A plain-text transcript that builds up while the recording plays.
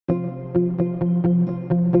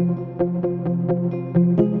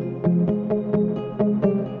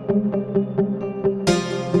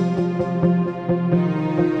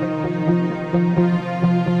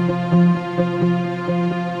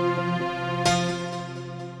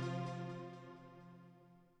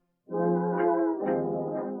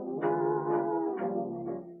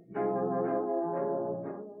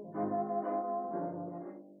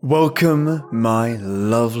Welcome, my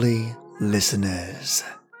lovely listeners.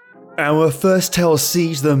 Our first tale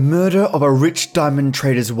sees the murder of a rich diamond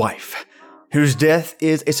trader's wife, whose death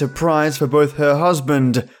is a surprise for both her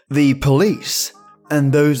husband, the police,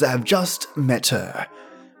 and those that have just met her.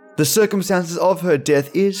 The circumstances of her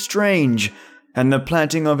death is strange, and the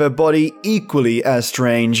planting of her body equally as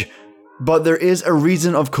strange. But there is a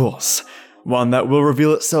reason, of course, one that will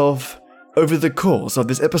reveal itself over the course of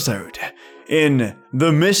this episode, in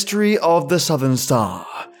The Mystery of the Southern Star.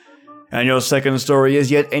 And your second story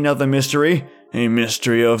is yet another mystery, a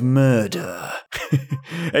mystery of murder.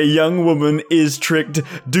 A young woman is tricked,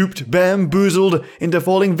 duped, bamboozled into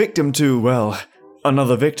falling victim to, well,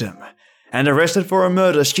 another victim, and arrested for a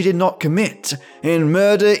murder she did not commit, in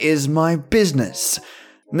Murder Is My Business.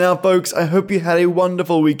 Now folks, I hope you had a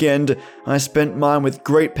wonderful weekend. I spent mine with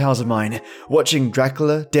great pals of mine, watching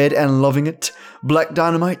Dracula, Dead and Loving It, Black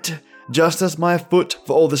Dynamite, Justice My Foot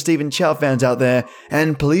for all the Stephen Chow fans out there,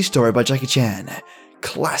 and Police Story by Jackie Chan.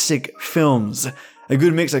 Classic films, a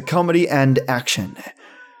good mix of comedy and action.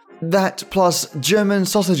 That plus German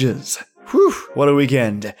sausages. Whew, what a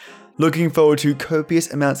weekend. Looking forward to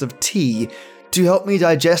copious amounts of tea to help me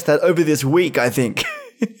digest that over this week, I think.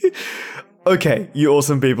 Okay, you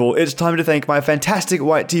awesome people, it's time to thank my fantastic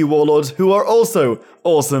white tea warlords who are also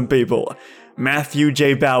awesome people. Matthew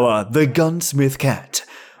J. Bauer, the gunsmith cat.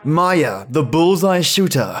 Maya, the bullseye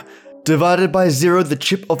shooter. Divided by Zero, the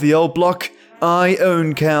chip of the old block. I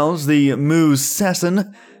Own Cows, the moose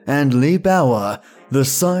assassin. And Lee Bauer, the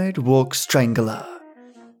sidewalk strangler.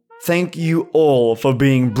 Thank you all for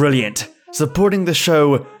being brilliant, supporting the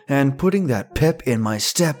show, and putting that pep in my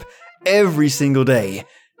step every single day.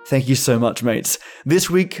 Thank you so much, mates. This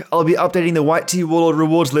week, I'll be updating the White Tea Warlord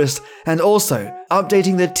rewards list and also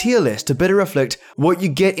updating the tier list to better reflect what you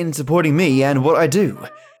get in supporting me and what I do,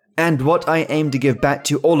 and what I aim to give back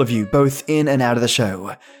to all of you, both in and out of the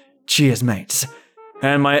show. Cheers, mates.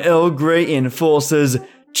 And my Earl Grey enforcers,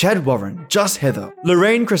 Chad Warren, Just Heather,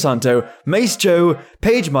 Lorraine Crisanto, Mace Joe,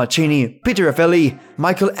 Paige Marcini, Peter Raffelli,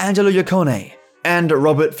 Michelangelo Iacone, and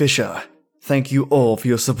Robert Fisher. Thank you all for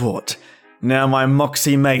your support. Now my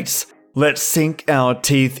Moxie mates, let's sink our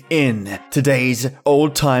teeth in today's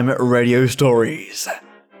old-time radio stories.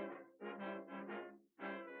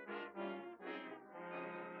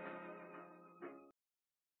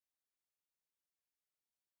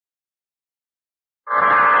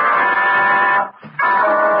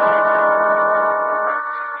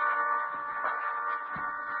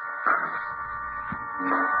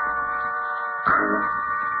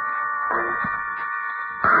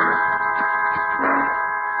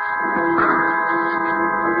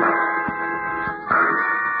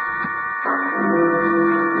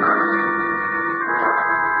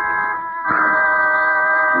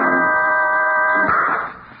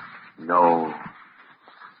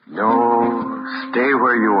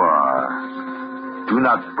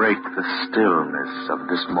 Stillness of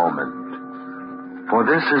this moment. For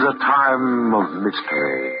this is a time of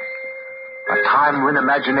mystery, a time when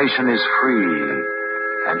imagination is free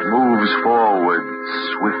and moves forward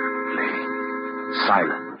swiftly,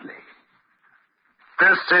 silently.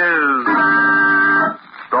 This is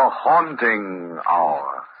the Haunting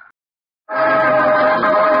Hour.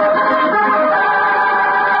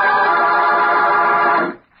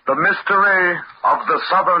 The Mystery of the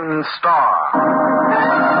Southern Star.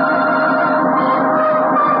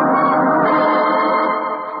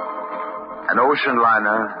 An ocean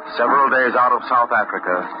liner, several days out of South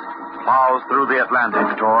Africa, plows through the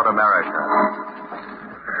Atlantic toward America.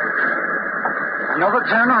 Another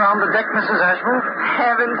turn around the deck, Mrs. Ashworth?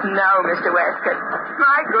 Heavens, no, Mr. Westcott.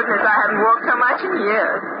 My goodness, I haven't walked so much in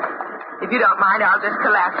years. If you don't mind, I'll just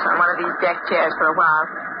collapse on one of these deck chairs for a while.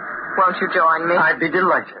 Won't you join me? I'd be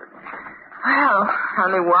delighted. Well,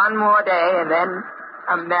 only one more day and then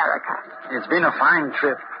America. It's been a fine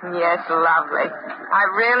trip. Yes, lovely. I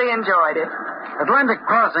really enjoyed it. Atlantic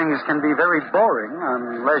crossings can be very boring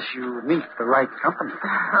unless you meet the right company.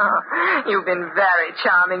 Oh, you've been very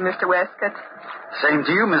charming, Mr. Westcott. Same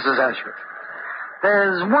to you, Mrs. Ashworth.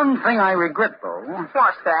 There's one thing I regret, though.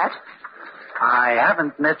 What's that? I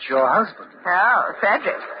haven't met your husband. Oh,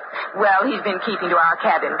 Frederick. Well, he's been keeping to our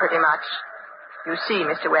cabin pretty much. You see,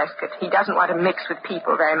 Mr. Westcott, he doesn't want to mix with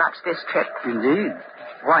people very much this trip. Indeed.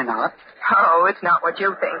 Why not? Oh, it's not what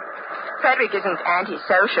you think. Frederick isn't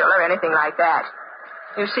antisocial or anything like that.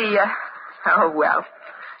 You see, oh, well,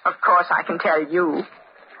 of course I can tell you.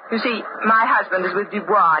 You see, my husband is with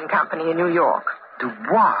Dubois and Company in New York.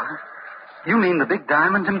 Dubois? You mean the big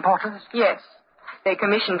diamond importers? Yes. They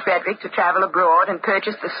commissioned Frederick to travel abroad and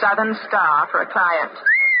purchase the Southern Star for a client.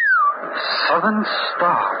 Southern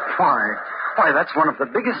Star. Why, that's one of the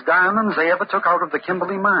biggest diamonds they ever took out of the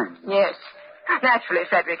Kimberley mine. Yes. Naturally,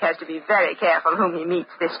 Frederick has to be very careful whom he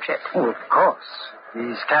meets this trip. Oh, of course.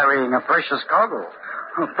 He's carrying a precious cargo.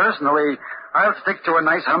 Personally, I'll stick to a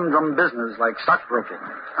nice humdrum business like stockbroking.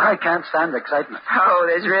 I can't stand excitement. Oh,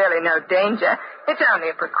 there's really no danger. It's only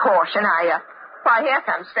a precaution. Why, here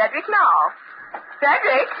comes Frederick now.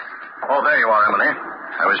 Frederick? Oh, there you are, Emily.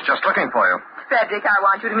 I was just looking for you. Frederick, I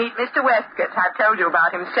want you to meet Mr. Westcott. I've told you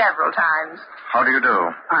about him several times. How do you do?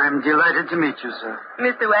 I'm delighted to meet you, sir.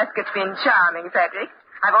 Mr. Westcott's been charming, Frederick.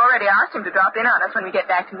 I've already asked him to drop in on us when we get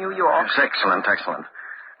back to New York. Yes, excellent, excellent.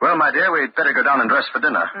 Well, my dear, we'd better go down and dress for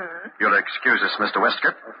dinner. You'll excuse us, Mr.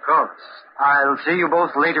 Westcott? Of course. I'll see you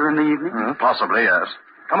both later in the evening. Possibly, yes.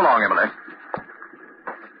 Come along, Emily.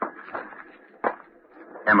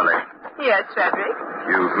 Emily. Yes, Frederick.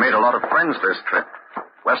 You've made a lot of friends this trip.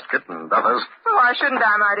 Westcott and others. Why shouldn't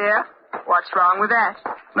I, my dear? What's wrong with that?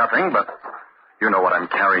 Nothing, but you know what I'm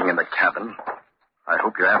carrying in the cabin. I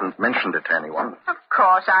hope you haven't mentioned it to anyone. Of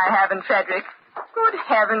course I haven't, Frederick. Good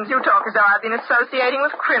heavens, you talk as though I've been associating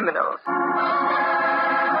with criminals.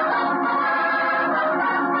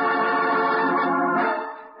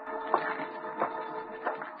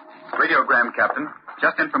 Radiogram, Captain.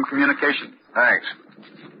 Just in from communications. Thanks.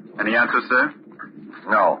 Any answers, sir?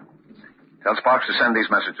 No. Tell Sparks to send these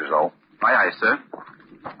messages, though. Aye, aye, sir.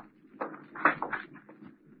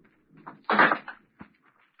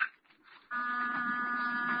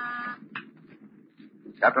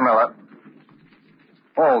 Captain Miller.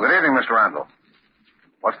 Oh, good evening, Mr. Randall.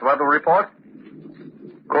 What's the weather report?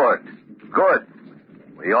 Good.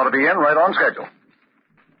 We ought to be in right on schedule.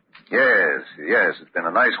 Yes. It's been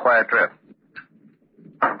a nice, quiet trip.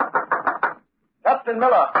 Captain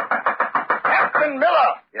Miller. Captain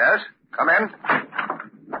Miller! Yes? Come in.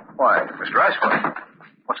 Why, Mr. Ashworth.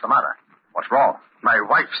 What's the matter? What's wrong? My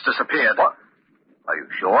wife's disappeared. What? Are you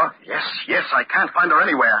sure? Yes. I can't find her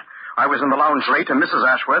anywhere. I was in the lounge late, and Mrs.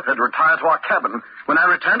 Ashworth had retired to our cabin. When I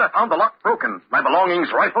returned, I found the lock broken, my belongings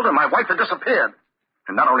rifled, and my wife had disappeared.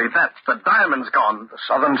 And not only that, the diamond's gone. The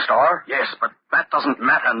Southern Star? Yes, but that doesn't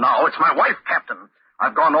matter now. It's my wife, Captain.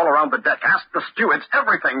 I've gone all around the deck, asked the stewards,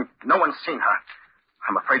 everything. No one's seen her.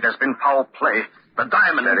 I'm afraid there's been foul play. The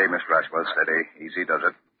diamond... Steady, Mr. Ashworth, steady. Easy does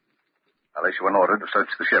it. I'll issue an order to search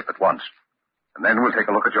the ship at once. And then we'll take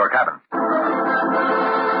a look at your cabin.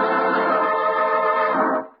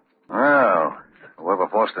 Well, whoever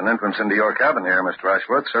forced an entrance into your cabin here, Mr.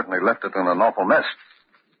 Ashworth, certainly left it in an awful mess.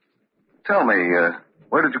 Tell me,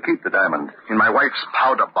 where did you keep the diamond? In my wife's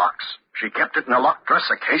powder box. She kept it in a locked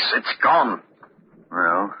dresser case. It's gone.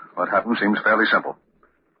 Well, what happened seems fairly simple.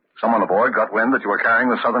 Someone aboard got wind that you were carrying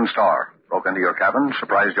the Southern Star, broke into your cabin,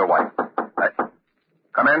 surprised your wife.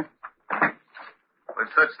 Come in.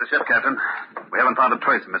 We've searched the ship, Captain. We haven't found a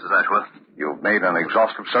trace of Mrs. Ashworth. You've made an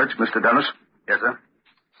exhaustive search, Mr. Dennis? Yes, sir.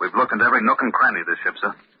 We've looked into every nook and cranny of this ship,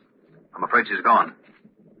 sir. I'm afraid she's gone.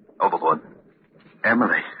 Overboard.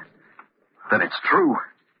 Emily. Then it's true.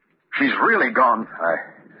 She's really gone.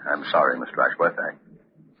 I'm sorry, Mr. Ashworth.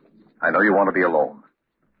 I know you want to be alone.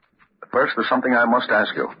 But first, there's something I must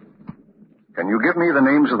ask you. Can you give me the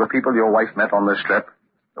names of the people your wife met on this trip?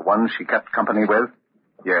 The ones she kept company with?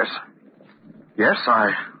 Yes. Yes,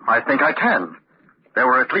 I think I can. There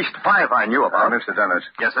were at least 5 I knew about. Mr. Dennis.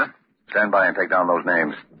 Yes, sir? Stand by and take down those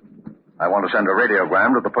names. I want to send a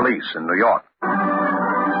radiogram to the police in New York.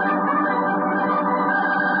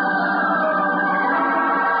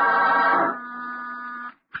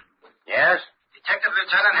 Yes? Detective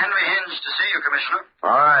Lieutenant Henry Hinge to see you, Commissioner.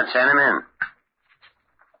 All right, send him in.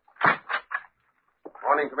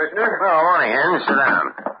 Morning, Commissioner. Oh, morning, Hinge. Sit down.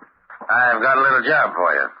 I've got a little job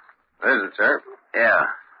for you. Is it, sir? Yeah.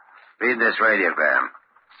 Read this radiogram.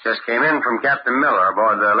 Just came in from Captain Miller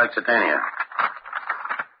aboard the Lexitania.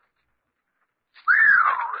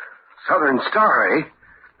 Southern Star, eh?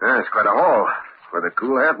 That's quite a haul. For the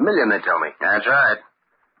cool $500,000, they tell me. That's right.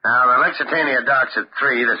 Now, the Lexitania docks at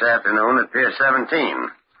 3 this afternoon at Pier 17.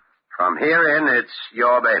 From here in, it's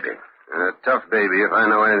your baby. A tough baby if I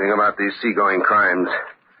know anything about these seagoing crimes.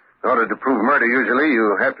 In order to prove murder, usually,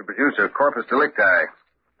 you have to produce a corpus delicti.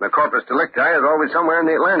 The corpus delicti is always somewhere in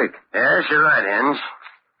the Atlantic. Yes, you're right, Hinge.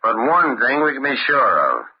 But one thing we can be sure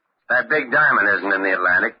of. That big diamond isn't in the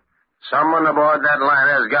Atlantic. Someone aboard that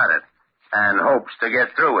liner has got it and hopes to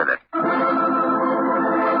get through with it. Well,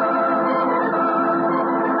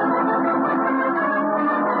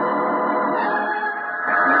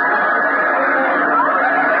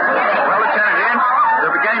 Lieutenant Hinge,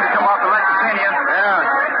 they're beginning to come off the Lexitania. Yeah.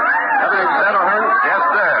 Everything settled, Hearn? Yes,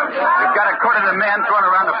 sir. We've got a quarter of the men thrown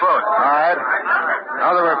around the boat. All right.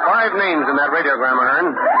 Now, there were 5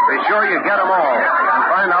 sure you get them all and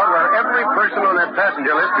find out where every person on that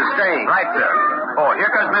passenger list is staying. Right, sir. Oh,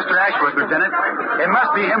 here comes Mr. Ashworth, Lieutenant. It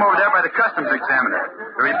must be him over there by the customs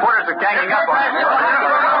examiner. The reporters are ganging up on him.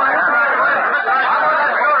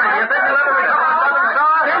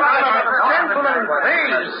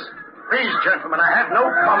 Please, gentlemen, I have no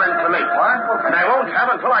comment to make. What? And I won't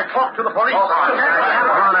have until I talk to the police. Come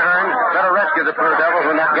on, Ahern. Better rescue the poor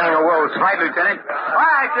devils when that gang of wolves. Right, Lieutenant. All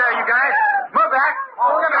right, you guys. Move back.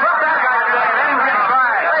 Move back, I say.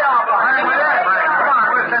 Stay off behind me. Come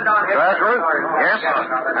on, we'll send down here. Ashworth? Yes?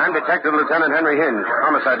 I'm Detective Lieutenant Henry Hinge,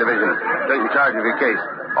 Homicide Division, taking charge of your case.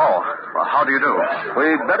 Oh, well, how do you do?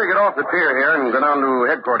 We'd better get off the pier here and go down to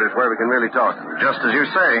headquarters where we can really talk. Just as you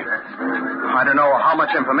say. I don't know how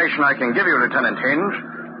much information I can give you, Lieutenant Hinge.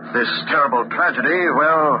 This terrible tragedy,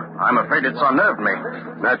 well, I'm afraid it's unnerved me.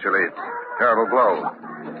 Naturally. Terrible blow.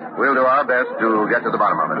 We'll do our best to get to the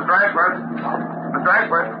bottom of it. Mr. Ashworth? Mr.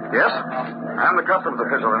 Ashworth? Yes? I'm the customs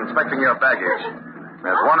official inspecting your baggage.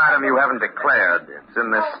 There's one item you haven't declared. It's in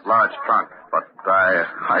this large trunk. But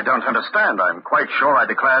I don't understand. I'm quite sure I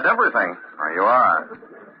declared everything. Oh, you are.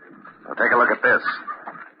 Now, take a look at this.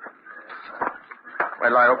 Wait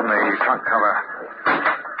till I open the trunk cover.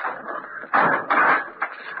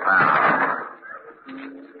 Now,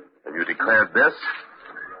 have you declared this?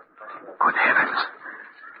 Good heavens.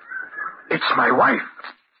 It's my wife.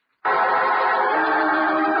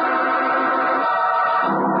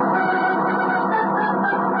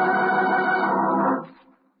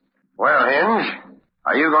 Well, Hinge,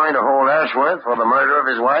 are you going to hold Ashworth for the murder of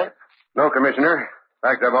his wife? No, Commissioner. In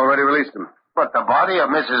fact, I've already released him. But the body of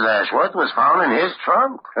Mrs. Ashworth was found in his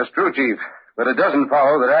trunk. That's true, Chief. But it doesn't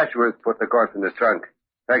follow that Ashworth put the corpse in his trunk.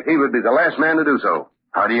 In fact, he would be the last man to do so.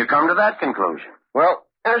 How do you come to that conclusion? Well,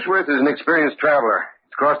 Ashworth is an experienced traveler.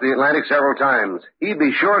 He's crossed the Atlantic several times. He'd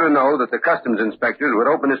be sure to know that the customs inspectors would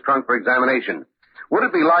open his trunk for examination. Would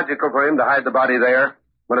it be logical for him to hide the body there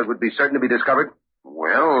when it would be certain to be discovered?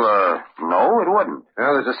 Well, no, it wouldn't.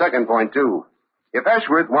 Well, there's a second point, too. If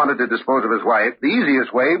Ashworth wanted to dispose of his wife, the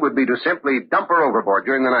easiest way would be to simply dump her overboard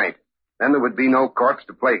during the night. Then there would be no corpse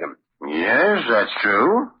to plague him. Yes, that's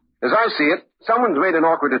true. As I see it, someone's made an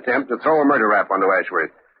awkward attempt to throw a murder rap onto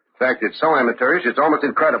Ashworth. In fact, it's so amateurish, it's almost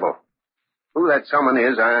incredible. Who that someone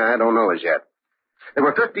is, I don't know as yet. There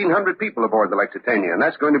were 1,500 people aboard the Lexitania, and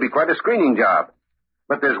that's going to be quite a screening job.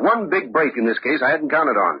 But there's one big break in this case I hadn't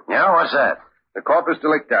counted on. Yeah, what's that? The corpus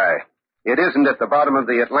delicti. It isn't at the bottom of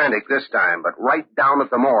the Atlantic this time, but right down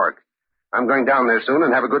at the morgue. I'm going down there soon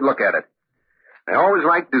and have a good look at it. I always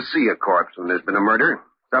like to see a corpse when there's been a murder.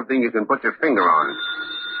 Something you can put your finger on.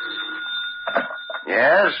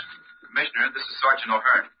 Yes? Commissioner, this is Sergeant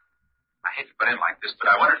O'Hearn. I hate to butt in like this, but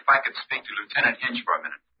I wondered if I could speak to Lieutenant Hinge for a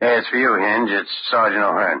minute. Yeah, it's for you, Hinge. It's Sergeant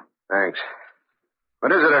O'Hearn. Thanks.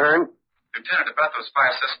 What is it, O'Hearn? Lieutenant, about those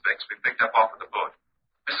 5 suspects we picked up off of the boat.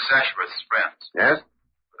 Mrs. Ashworth's friends. Yes?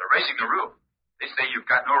 They're raising the roof. They say you've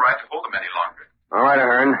got no right to hold them any longer. All right,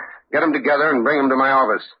 Ahern. Get them together and bring them to my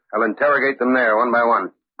office. I'll interrogate them there one by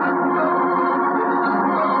one.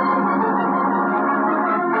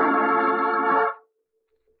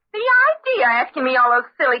 The idea asking me all those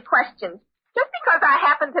silly questions. Just because I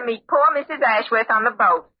happened to meet poor Mrs. Ashworth on the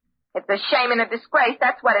boat. It's a shame and a disgrace,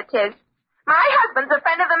 that's what it is. My husband's a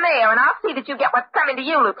friend of the mayor, and I'll see that you get what's coming to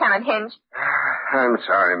you, Lieutenant Hinge. I'm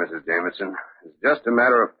sorry, Mrs. Jameson. It's just a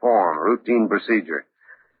matter of form, routine procedure.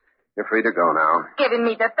 You're free to go now. Giving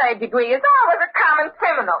me the 3rd degree is always a common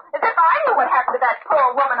criminal. As if I knew what happened to that poor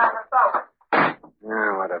woman on the boat.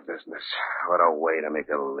 Yeah, what a business. What a way to make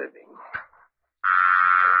a living.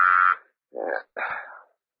 Yeah.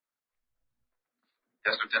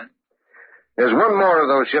 Yes, Lieutenant? There's one more of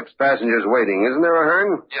those ship's passengers waiting, isn't there,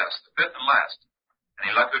 Ahern? Yes, the 5th and last.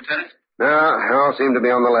 Any luck, Lieutenant? No, they all seem to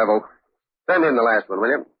be on the level. Send in the last one,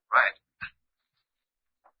 will you? Right.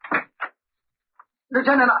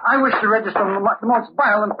 Lieutenant, I wish to register the most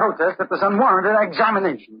violent protest at this unwarranted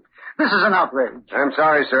examination. This is an outrage. I'm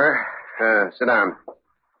sorry, sir. Sit down.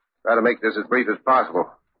 Try to make this as brief as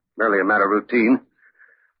possible. Merely a matter of routine.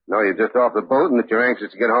 No, you're just off the boat and that you're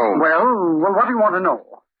anxious to get home. Well, what do you want to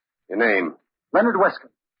know? Your name? Leonard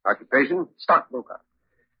Westcott. Occupation? Stockbroker.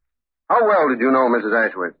 How well did you know Mrs.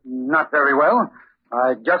 Ashworth? Not very well.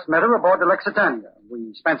 I just met her aboard the Lexitania.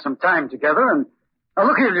 We spent some time together and... Now,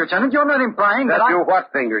 look here, Lieutenant, you're not implying that you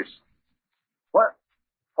what, Fingers? What?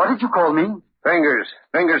 What did you call me? Fingers.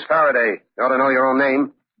 Fingers Faraday. You ought to know your own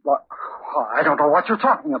name. What? I don't know what you're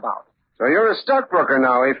talking about. So you're a stockbroker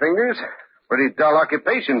now, eh, Fingers? Pretty dull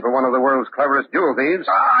occupation for one of the world's cleverest jewel thieves.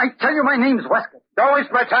 I tell you, my name's Westcott. Don't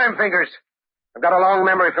waste my time, Fingers. I've got a long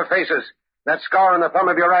memory for faces. That scar on the thumb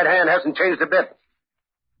of your right hand hasn't changed a bit.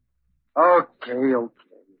 Okay.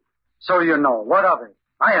 So you know. What of it?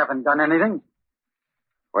 I haven't done anything.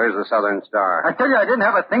 Where's the Southern Star? I tell you, I didn't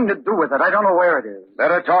have a thing to do with it. I don't know where it is.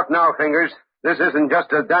 Better talk now, Fingers. This isn't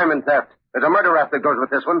just a diamond theft. There's a murder rap that goes with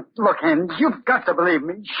this one. Look, Hinge, you've got to believe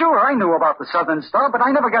me. Sure, I knew about the Southern Star, but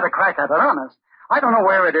I never got a crack at it, honest. I don't know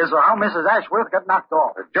where it is or how Mrs. Ashworth got knocked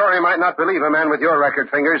off. The jury might not believe a man with your record,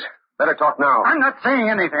 Fingers. Better talk now. I'm not saying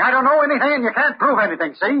anything. I don't know anything, and you can't prove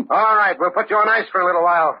anything, see? All right, we'll put you on ice for a little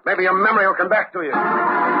while. Maybe your memory will come back to you.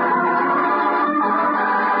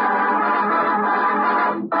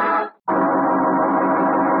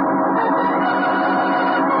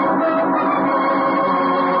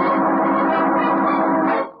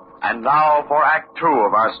 And now for Act Two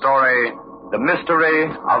of our story, The Mystery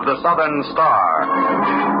of the Southern Star.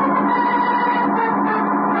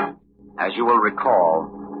 As you will recall,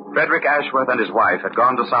 Frederick Ashworth and his wife had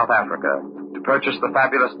gone to South Africa to purchase the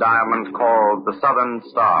fabulous diamond called the Southern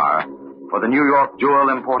Star for the New York jewel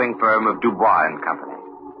importing firm of Dubois and Company.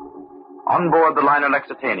 On board the liner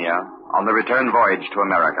Lexitania, on the return voyage to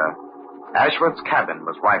America, Ashworth's cabin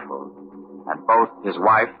was rifled, and both his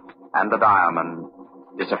wife and the diamond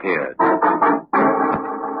disappeared.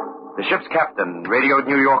 The ship's captain radioed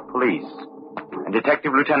New York police, and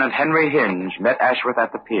Detective Lieutenant Henry Hinge met Ashworth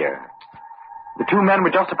at the pier. The two men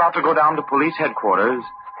were just about to go down to police headquarters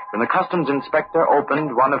when the customs inspector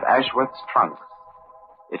opened one of Ashworth's trunks.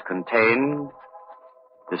 It contained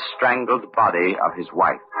the strangled body of his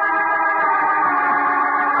wife.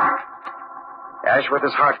 Ashworth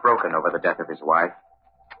is heartbroken over the death of his wife,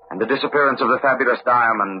 and the disappearance of the fabulous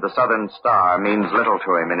diamond, the Southern Star, means little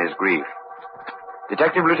to him in his grief.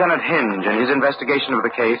 Detective Lieutenant Hinge, in his investigation of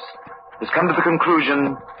the case, has come to the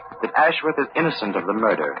conclusion that Ashworth is innocent of the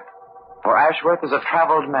murder. For Ashworth is a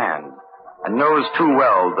traveled man and knows too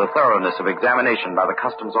well the thoroughness of examination by the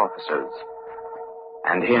customs officers.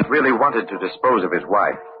 And he really wanted to dispose of his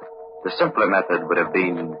wife. The simpler method would have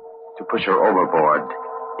been to push her overboard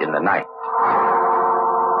in the night.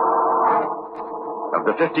 Of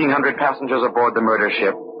the 1,500 passengers aboard the murder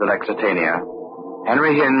ship, the Lexitania,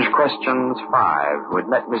 Henry Hinge questions 5 who had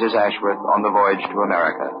met Mrs. Ashworth on the voyage to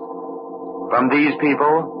America. From these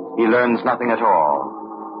people, he learns nothing at all.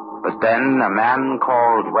 But then a man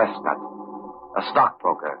called Westcott, a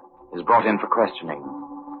stockbroker, is brought in for questioning,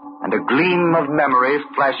 and a gleam of memory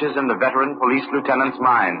flashes in the veteran police lieutenant's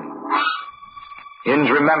mind. Hinge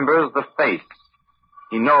remembers the face.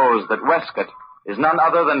 He knows that Westcott is none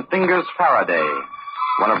other than Fingers Faraday,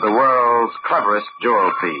 one of the world's cleverest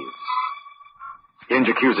jewel thieves. Hinge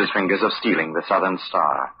accuses Fingers of stealing the Southern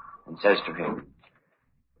Star and says to him,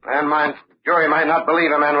 Jury might not believe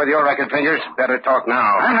a man with your record, Fingers. Better talk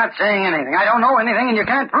now. I'm not saying anything. I don't know anything, and you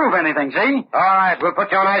can't prove anything, see? All right, we'll put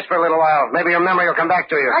you on ice for a little while. Maybe your memory will come back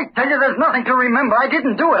to you. I tell you, there's nothing to remember. I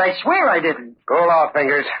didn't do it. I swear I didn't. Cool off,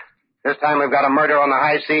 Fingers. This time we've got a murder on the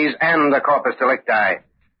high seas and the corpus delicti.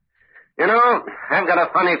 You know, I've got a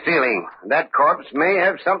funny feeling. That corpse may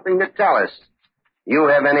have something to tell us. You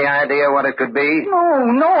have any idea what it could be?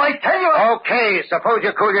 No, I tell you... Okay, suppose you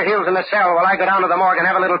cool your heels in the cell while I go down to the morgue and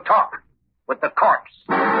have a little talk with the corpse.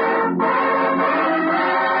 Well,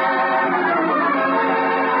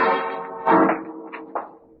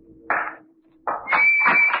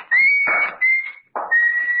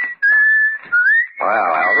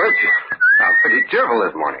 Albert, I'm pretty cheerful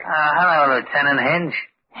this morning. Hello, Lieutenant Hinge.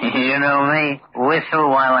 You know me. Whistle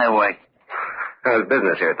while I work. How's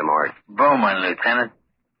business here at the morgue? Booming, Lieutenant.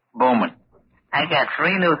 Booming. I got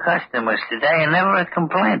 3 new customers today and never a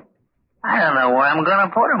complaint. I don't know where I'm going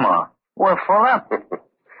to put them all. We're full up.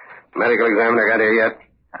 Medical examiner got here yet?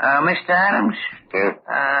 Mr. Adams? Yeah?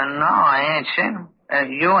 No, I ain't seen him.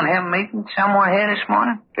 You and him meeting somewhere here this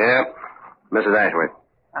morning? Yeah. Mrs. Ashworth.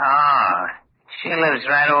 Oh, she lives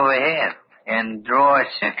right over here in drawer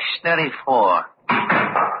 634.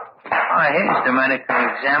 Oh, here's the medical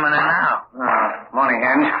examiner now. Morning,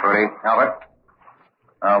 Hinge. Morning. Albert.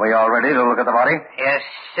 Are we all ready to look at the body? Yes,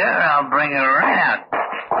 sir. I'll bring her right out.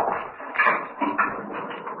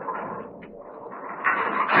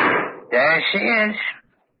 There she is.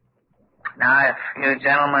 Now, if you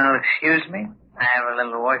gentlemen will excuse me, I have a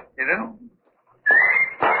little work to do.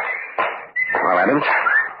 Well, Adams?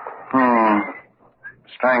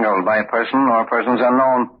 Strangled by a person or persons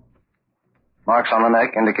unknown. Marks on the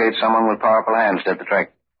neck indicate someone with powerful hands did the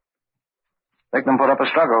trick. Victim put up a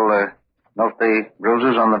struggle. Note the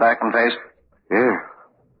bruises on the back and face. Yeah.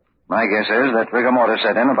 My guess is that rigor mortis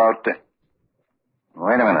set in about...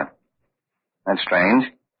 Wait a minute. That's strange.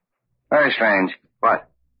 Very strange. What?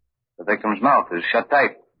 The victim's mouth is shut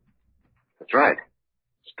tight. That's right.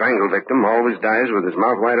 Strangled victim always dies with his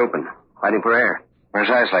mouth wide open, fighting for air.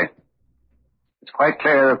 Precisely. It's quite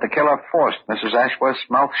clear that the killer forced Mrs. Ashworth's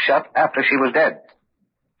mouth shut after she was dead.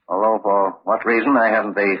 Although for what reason, I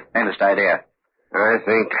haven't the faintest idea. I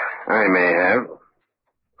think I may have.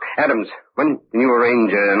 Adams, when can you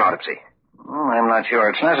arrange an autopsy? I'm not sure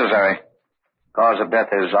it's necessary. Cause of death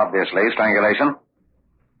is obviously strangulation.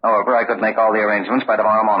 However, I could make all the arrangements by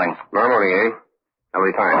tomorrow morning. Tomorrow morning, eh? That'll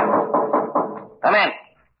be fine. Come in.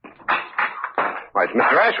 Why, it's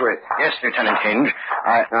Mr. Ashworth. Yes, Lieutenant Hinge.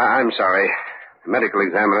 I'm sorry. The medical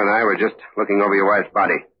examiner and I were just looking over your wife's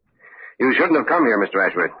body. You shouldn't have come here, Mr.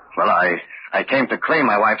 Ashworth. Well, I came to claim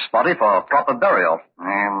my wife's body for proper burial.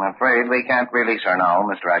 I'm afraid we can't release her now,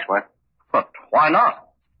 Mr. Ashworth. But why not?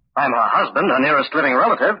 I'm her husband, her nearest living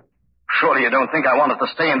relative. Surely you don't think I wanted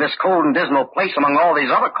to stay in this cold and dismal place among all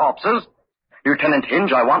these other corpses? Lieutenant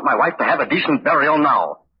Hinge, I want my wife to have a decent burial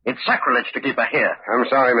now. It's sacrilege to keep her here. I'm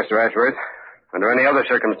sorry, Mr. Ashworth. Under any other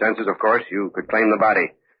circumstances, of course, you could claim the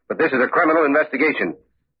body. But this is a criminal investigation.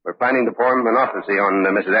 We're planning to perform an autopsy on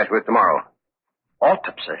Mrs. Ashworth tomorrow.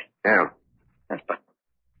 Autopsy? Yeah. Yes,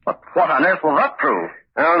 but what on earth will that prove?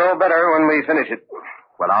 I'll know better when we finish it.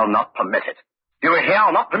 Well, I'll not permit it. Do you hear?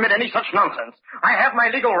 I'll not permit any such nonsense. I have my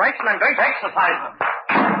legal rights, and I'm going to exercise them.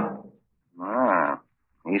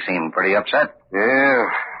 He seemed pretty upset. Yeah.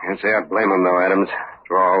 Can't say I blame him, though, Adams.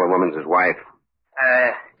 After all, the woman's his wife.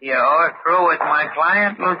 You all through with my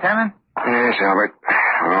client, Lieutenant? Yes, Albert.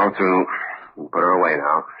 We're all through. You can put her away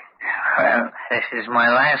now. Well, this is my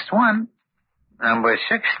last one. Number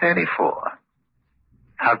 634.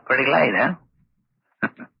 Out pretty late, huh?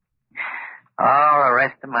 All the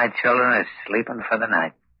rest of my children are sleeping for the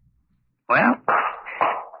night. Well,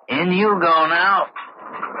 in you go now.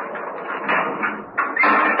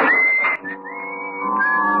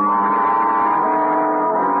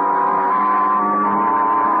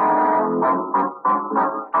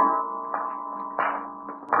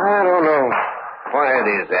 I don't know why it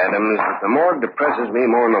is, Adams, but the morgue depresses me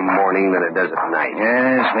more in the morning than it does at night.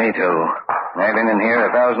 Yes, me too. I've been in here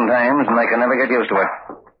 1,000 times, and I can never get used to it.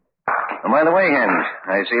 And by the way, Hinge,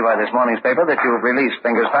 I see by this morning's paper that you've released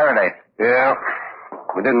Fingers Faraday. Yeah.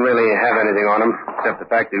 We didn't really have anything on him, except the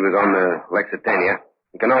fact he was on the Lexitania.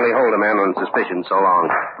 You can only hold a man on suspicion so long.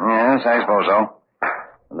 Yes, I suppose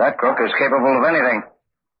so. That crook is capable of anything.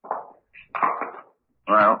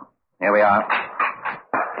 Well, here we are.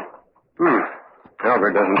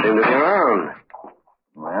 Albert doesn't seem to be around.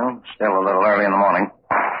 Well, still a little early in the morning.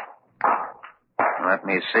 Let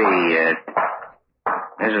me see.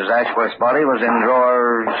 Mrs. Ashworth's body was in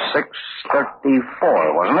drawer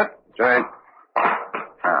 634, wasn't it? That's right.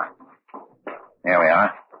 Here we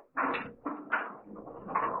are.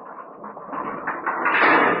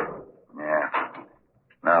 Yeah.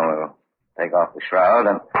 Now we'll take off the shroud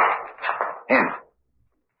and...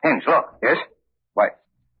 Hinge, look. Yes?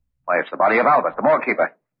 Why, it's the body of Albert, the morgue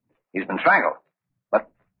keeper. He's been strangled. But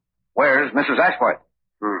where's Mrs. Ashworth?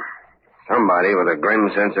 Somebody with a grim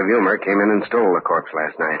sense of humor came in and stole the corpse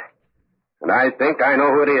last night. And I think I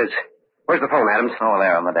know who it is. Where's the phone, Adams? Oh,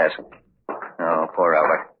 there on the desk. Oh, poor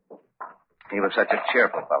Albert. He was such a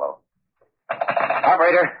cheerful fellow.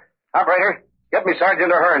 Operator, get me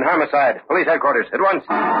Sergeant O'Hearn, homicide, police headquarters, at once.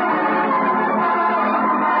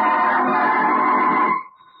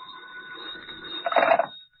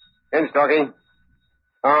 Hinge talking.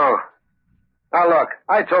 Oh. Now, look,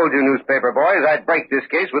 I told you newspaper boys I'd break this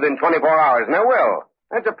case within 24 hours, and I will.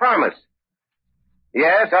 That's a promise.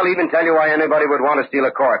 Yes, I'll even tell you why anybody would want to steal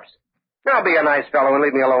a corpse. Now, be a nice fellow and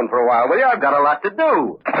leave me alone for a while, will you? I've got a lot to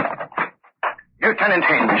do. Lieutenant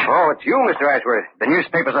Hinge. Oh, it's you, Mr. Ashworth. The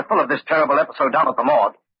newspapers are full of this terrible episode down at the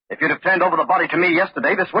morgue. If you'd have turned over the body to me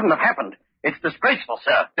yesterday, this wouldn't have happened. It's disgraceful,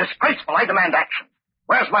 sir. Disgraceful. I demand action.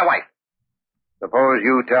 Where's my wife? Suppose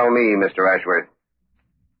you tell me, Mr. Ashworth.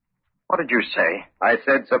 What did you say? I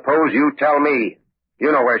said, suppose you tell me.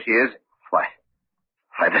 You know where she is. Why,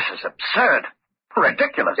 this is absurd.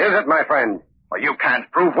 Ridiculous. Is it, my friend? Well, you can't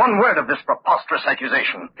prove one word of this preposterous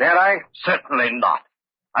accusation. Can't I? Certainly not.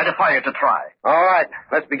 I defy you to try. All right.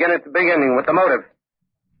 Let's begin at the beginning with the motive.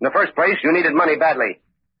 In the first place, you needed money badly.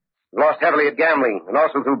 You lost heavily at gambling and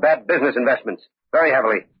also through bad business investments. Very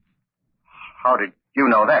heavily. How did you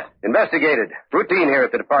know that? Investigated. Routine here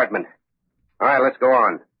at the department. All right, let's go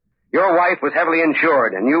on. Your wife was heavily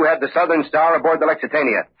insured, and you had the Southern Star aboard the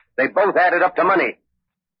Lexitania. They both added up to money.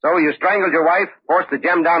 So you strangled your wife, forced the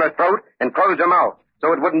gem down her throat, and closed her mouth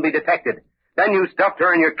so it wouldn't be detected. Then you stuffed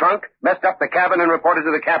her in your trunk, messed up the cabin, and reported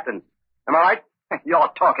to the captain. Am I right? You're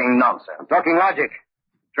talking nonsense. I'm talking logic.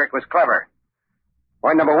 The trick was clever.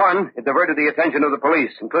 Point number one, it diverted the attention of the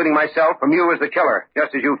police, including myself, from you as the killer,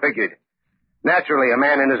 just as you figured. Naturally, a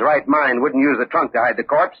man in his right mind wouldn't use the trunk to hide the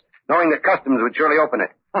corpse, knowing that customs would surely open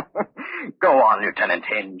it. Go on, Lieutenant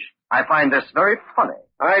Hinge. I find this very funny.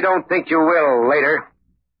 I don't think you will later.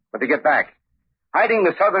 But to get back, hiding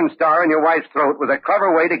the Southern Star in your wife's throat was a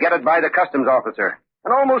clever way to get it by the customs officer.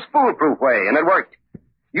 An almost foolproof way, and it worked.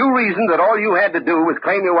 You reasoned that all you had to do was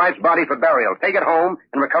claim your wife's body for burial, take it home,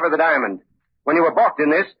 and recover the diamond. When you were balked in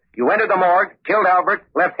this, you entered the morgue, killed Albert,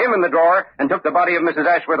 left him in the drawer, and took the body of Mrs.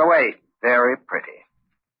 Ashworth away. Very pretty.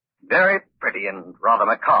 Very pretty and rather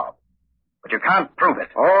macabre. But you can't prove it.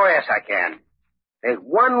 Oh, yes, I can. There's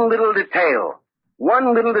one little detail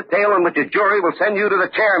on which a jury will send you to the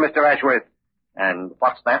chair, Mr. Ashworth. And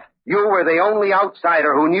what's that? You were the only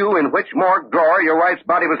outsider who knew in which morgue drawer your wife's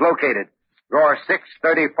body was located. Drawer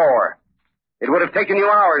 634. It would have taken you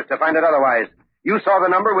hours to find it otherwise. You saw the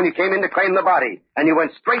number when you came in to claim the body, and you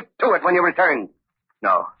went straight to it when you returned.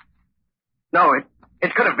 No,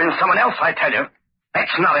 it could have been someone else, I tell you.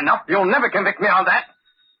 That's not enough. You'll never convict me on that.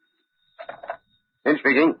 Hinge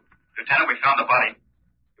speaking. Lieutenant, we found the body.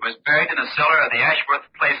 It was buried in the cellar of the Ashworth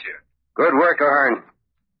place here. Good work, O'Hearn.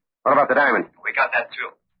 What about the diamond? We got that, too.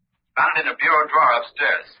 Found it in a bureau drawer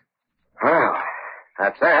upstairs. Well,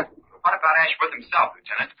 that's that. What about Ashworth himself,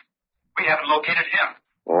 Lieutenant? We haven't located him.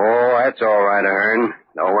 Oh, that's all right, O'Hearn.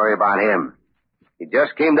 Don't worry about him. He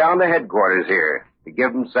just came down to headquarters here to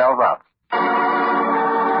give himself up.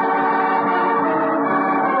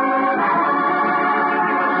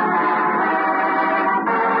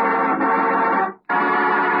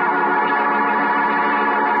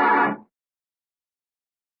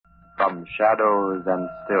 From shadows and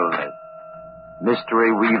stillness,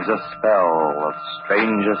 mystery weaves a spell of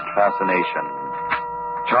strangest fascination,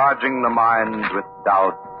 charging the mind with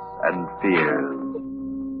doubts and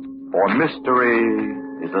fears. For mystery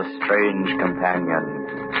is a strange companion,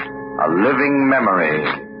 a living memory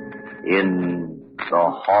in the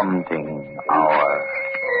haunting hour.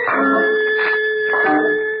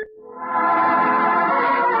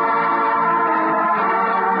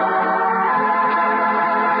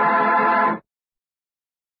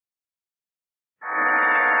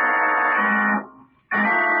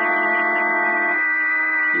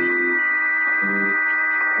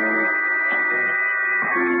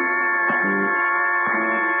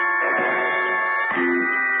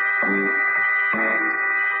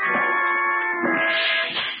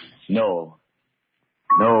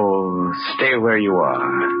 No, stay where you are.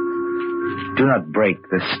 Do not break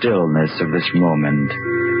the stillness of this moment,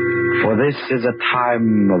 for this is a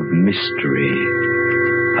time of mystery,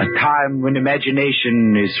 a time when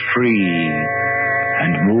imagination is free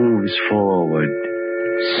and moves forward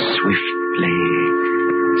swiftly,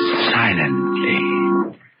 silently.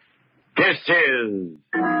 This is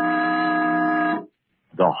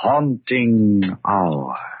the haunting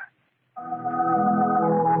hour.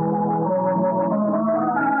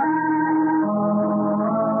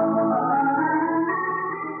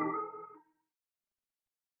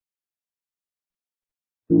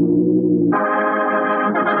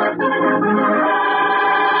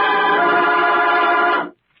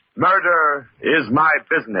 Murder is my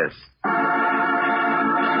business.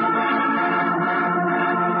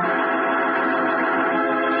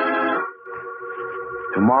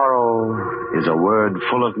 Tomorrow is a word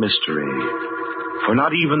full of mystery, for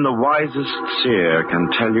not even the wisest seer can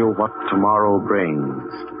tell you what tomorrow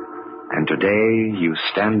brings. And today you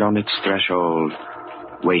stand on its threshold,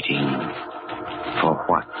 waiting for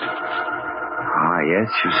what? Ah, yes,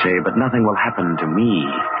 you say, but nothing will happen to me.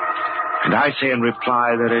 And I say in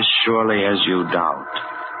reply that as surely as you doubt,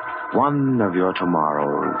 one of your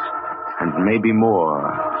tomorrows, and maybe more,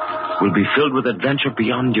 will be filled with adventure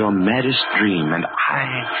beyond your maddest dream, and I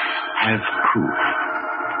have proof.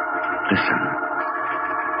 Listen.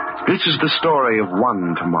 This is the story of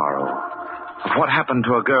one tomorrow, of what happened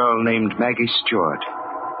to a girl named Maggie Stewart.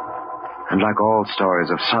 And like all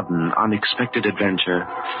stories of sudden, unexpected adventure,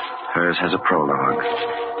 hers has a prologue.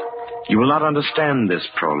 You will not understand this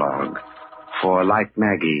prologue, for like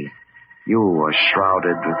Maggie, you are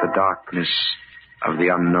shrouded with the darkness of the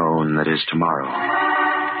unknown that is tomorrow.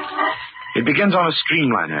 It begins on a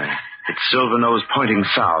streamliner, its silver nose pointing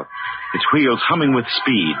south, its wheels humming with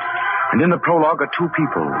speed, and in the prologue are two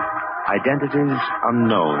people, identities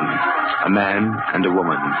unknown, a man and a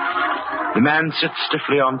woman. The man sits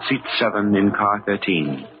stiffly on seat 7 in car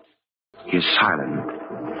 13. He is silent,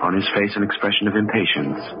 on his face an expression of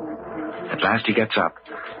impatience. At last he gets up,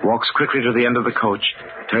 walks quickly to the end of the coach,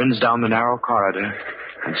 turns down the narrow corridor,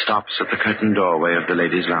 and stops at the curtained doorway of the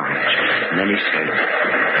ladies' lounge. And then he says,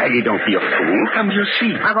 Peggy, don't be a fool. Come to your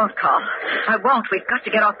seat. I won't, Carl. I won't. We've got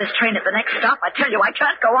to get off this train at the next stop. I tell you, I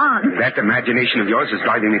can't go on. That imagination of yours is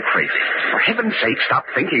driving me crazy. For heaven's sake, stop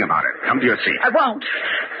thinking about it. Come to your seat. I won't.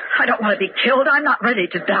 I don't want to be killed. I'm not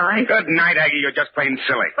ready to die. Good night, Aggie. You're just plain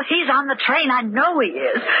silly. But he's on the train. I know he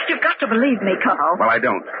is. You've got to believe me, Carl. Well, I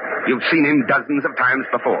don't. You've seen him dozens of times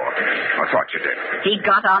before. I thought you did. He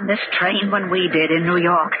got on this train when we did in New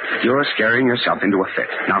York. You're scaring yourself into a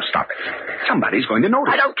fit. Now stop it. Somebody's going to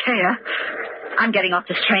notice. I don't care. I'm getting off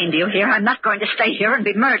this train, do you hear? I'm not going to stay here and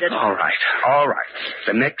be murdered. All right.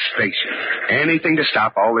 The next station. Anything to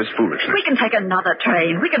stop all this foolishness. We can take another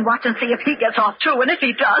train. We can watch and see if he gets off, too. And if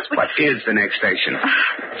he does, we... What is the next station?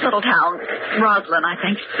 Little town. Roslyn, I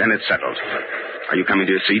think. Then it's settled. Are you coming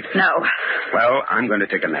to your seat? No. Well, I'm going to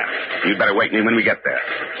take a nap. You'd better wake me when we get there.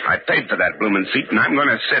 I paid for that bloomin' seat, and I'm going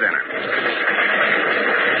to sit in it.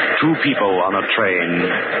 Two people on a train,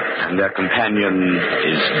 and their companion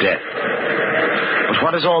is dead. But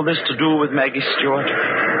what has all this to do with Maggie Stewart?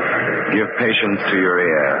 Give patience to your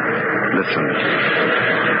ear. Listen.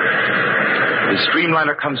 The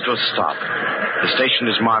streamliner comes to a stop. The station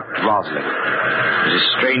is marked Roslyn. It is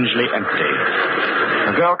strangely empty.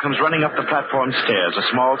 A girl comes running up the platform stairs, a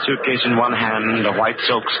small suitcase in one hand, a white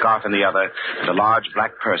silk scarf in the other, and a large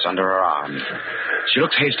black purse under her arm. She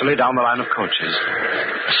looks hastily down the line of coaches.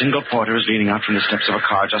 A single porter is leaning out from the steps of a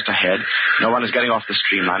car just ahead. No one is getting off the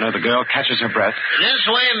streamliner. The girl catches her breath. This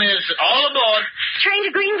way, miss. All aboard. Train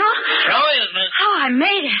to Greenville? Sure is, miss. Oh, I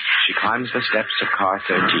made it. She climbs the steps of car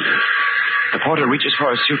 13. The porter reaches for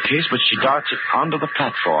her suitcase, but she darts it onto the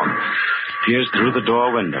platform, peers through the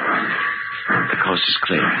door window. The coast is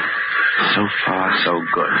clear. So far, so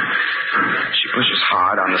good. She pushes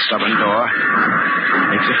hard on the stubborn door,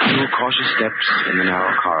 makes a few cautious steps in the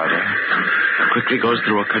narrow corridor, quickly goes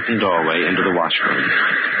through a curtained doorway into the washroom.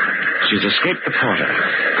 She's escaped the porter,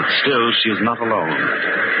 but still she is not alone.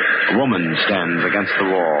 A woman stands against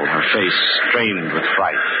the wall, her face strained with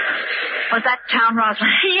fright. Was that town, Roslyn?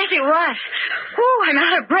 Yes, it was. Ooh, I'm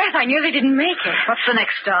out of breath. I nearly didn't make it. What's the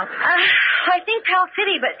next stop? I think Pell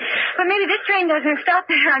City, but maybe this train doesn't stop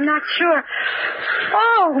there. I'm not sure.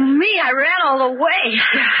 Oh, me, I ran all the way.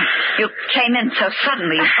 You came in so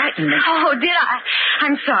suddenly. You frightened me. Oh, did I?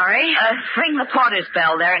 I'm sorry. Ring the porter's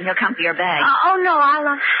bell there, and he'll come for your bag. Oh, no,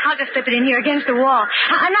 I'll just slip it in here against the wall.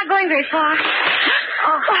 I'm not going very far.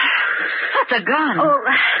 Oh, that's a gun. Oh,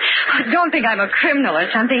 don't think I'm a criminal or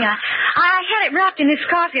something. I had it wrapped in this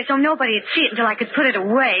scarf here so nobody would see it until I could put it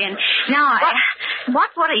away, and now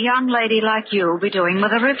What would a young lady like you be doing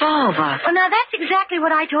with a revolver? Well, now, that's exactly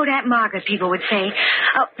what I told Aunt Margaret people would say.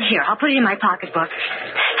 Oh, here, I'll put it in my pocketbook.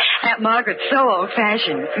 Aunt Margaret's so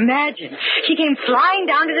old-fashioned. Imagine. She came flying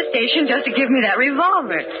down to the station just to give me that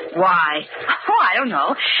revolver. Why? Oh, I don't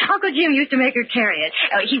know. Uncle Jim used to make her carry it.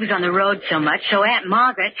 He was on the road so much, so Aunt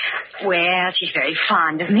Margaret, well, she's very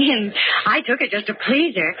fond of me, and I took it just to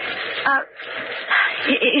please her.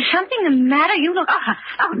 Is something the matter? You look...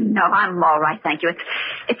 Oh, no, I'm all right, thank you.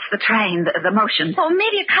 It's the train, the motion. Oh,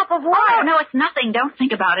 maybe a cup of water. Oh, no, it's nothing. Don't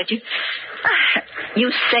think about it.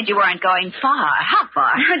 You said you weren't going far. How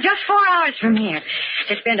far? Just 4 hours from here.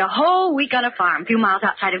 To spend a whole week on a farm a few miles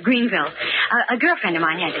outside of Greenville. A girlfriend of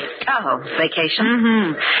mine has it. Oh, vacation?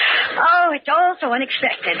 Mm-hmm. Oh, it's all so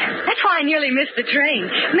unexpected. That's why I nearly missed the train.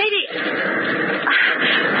 Maybe...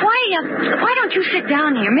 Why don't you sit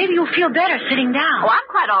down here? Maybe you'll feel better sitting down. Oh, I'm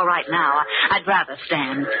quite all right now. I'd rather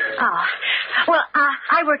stand. Oh. Well,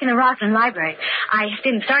 I work in the Roslyn Library. I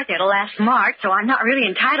didn't start there till last March, so I'm not really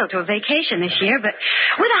entitled to a vacation this year. But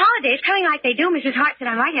with the holidays coming like they do, Mrs. Hart said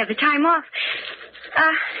I might have the time off.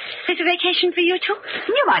 Is a vacation for you, too?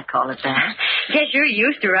 You might call it that. Guess you're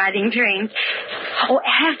used to riding trains. Oh,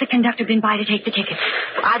 has the conductor been by to take the tickets?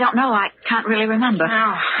 I don't know. I can't really remember.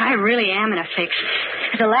 Oh, I really am in a fix.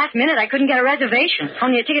 At the last minute, I couldn't get a reservation.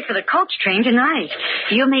 Only a ticket for the coach train tonight.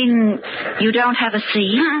 You mean you don't have a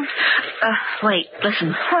seat? Wait,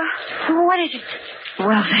 listen. What is it?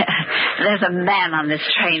 Well, there's a man on this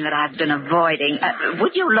train that I've been avoiding.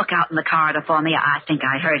 Would you look out in the corridor for me? I think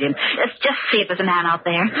I heard him. Just see if there's a man out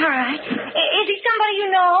there. All right. Is he somebody you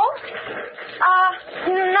know?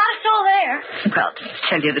 Not a soul there. Well, to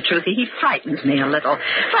tell you the truth, he frightens me a little,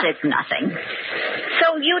 but it's nothing.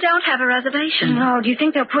 So you don't have a reservation? No, do you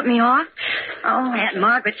think they'll put me off? Oh, Aunt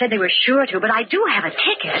Margaret said they were sure to, but I do have a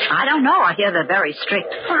ticket. I don't know. I hear they're very strict.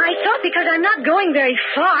 Well, I thought because I'm not going very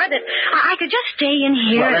far that I could just stay in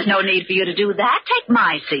here. Well, there's no need for you to do that. Take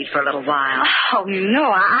my seat for a little while. Oh, no,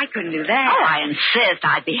 I couldn't do that. Oh, I insist.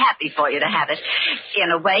 I'd be happy for you to have it.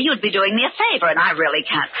 In a way, you'd be doing me a favor, and I really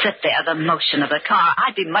can't sit there, the motion of the car.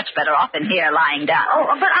 I'd be much better off in here lying down.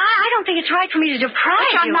 Oh, but I don't think it's right for me to deprive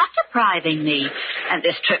But you. you're not depriving me. And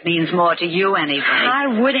this trip means more to you anyway.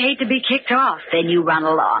 I would hate to be kicked off. Then you run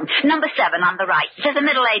along. Number 7 on the right. There's a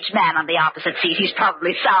middle-aged man on the opposite seat. He's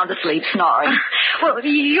probably sound asleep snoring. Well,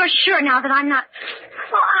 you're sure now that I'm not...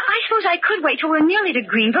 Well, I suppose I could wait till we're nearly to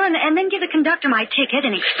Greenville and then give the conductor my ticket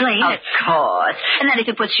and explain Of course. And then if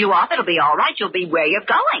it puts you off, it'll be all right. You'll be where you're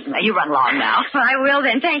going. Now, you run along now. Well, I will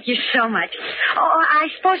then. Thank you so much. Oh,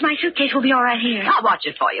 I suppose my suitcase will be all right here. I'll watch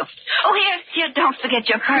it for you. Oh, here, don't forget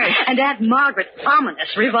your purse. And Aunt Margaret's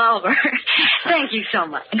ominous revolver. Thank you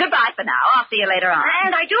so much. Goodbye for now. I'll see you later on.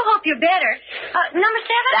 And I do hope you're better. Number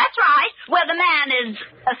 7? That's right. Where the man is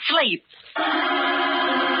asleep.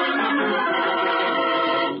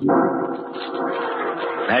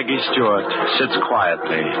 Maggie Stewart sits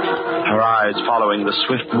quietly, her eyes following the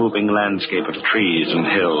swift-moving landscape of trees and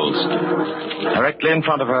hills. Directly in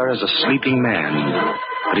front of her is a sleeping man,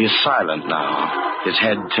 but he is silent now, his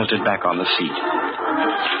head tilted back on the seat.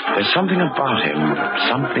 There's something about him,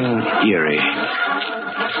 something eerie.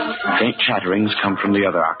 Faint chatterings come from the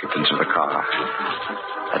other occupants of the car.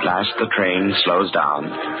 At last, the train slows down,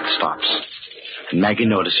 stops. Maggie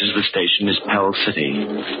notices the station is Pell City.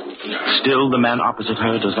 Still, the man opposite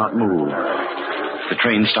her does not move. The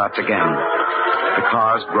train starts again. The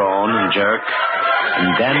cars groan and jerk.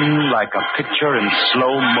 And then, like a picture in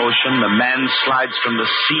slow motion, the man slides from the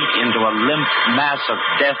seat into a limp mass of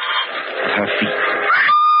death at her feet.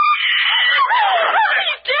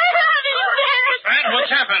 Fred,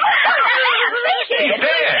 what's happened? He's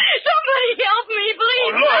dead. Somebody help me,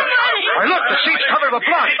 please. Somebody. Why, look, the seat's covered with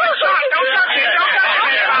blood. Don't touch it.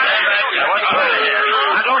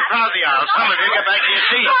 Now, don't crowd the aisle. Some of you get back to your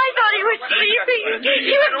seat. I thought he was sleeping.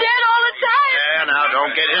 He was dead all the time. Yeah, now,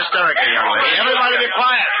 don't get hysterical, young lady. Everybody be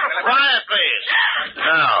quiet. Quiet, please.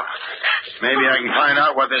 Now, maybe I can find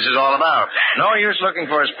out what this is all about. No use looking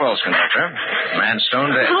for his pulse, conductor. Man's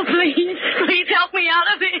stone dead. Oh, please help me out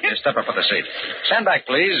of here. You step up with the seat. Stand back,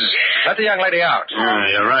 please. Let the young lady out.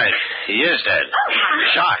 You're right. He is dead.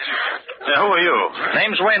 Shot. Who are you?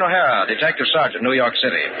 Name's Wayne O'Hara, Detective Sergeant, New York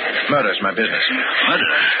City. Murder's my business. Murder?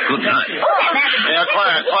 Good night. Yeah,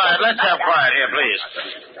 quiet. Let's have quiet here, please.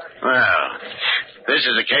 Well, this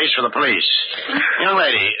is a case for the police. Young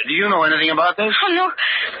lady, do you know anything about this? Oh, no,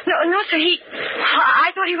 sir.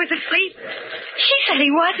 I thought he was asleep. She said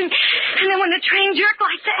he wasn't. And then when the train jerked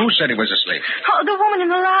like that... Who said he was asleep? Oh, the woman in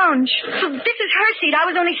the lounge. So this is her seat. I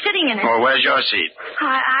was only sitting in it. Well, where's your seat?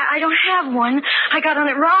 I don't have one. I got on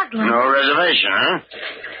at Roslyn. No reservation, huh?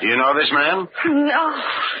 Do you know this man? No.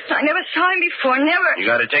 I never saw him before. Never. You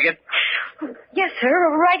got a ticket? Yes, sir.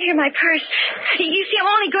 Right here in my purse. You see, I'm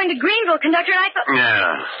only going to Greenville, conductor, and I thought...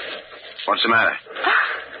 Yeah. What's the matter?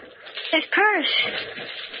 This purse.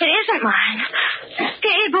 It isn't mine.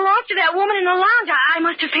 It belongs to that woman in the lounge. I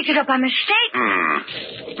must have picked it up by mistake.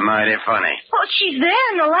 Mighty funny. Well, she's there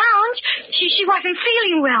in the lounge. She wasn't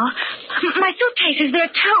feeling well. My suitcase is there,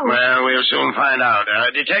 too. Well, we'll soon find out.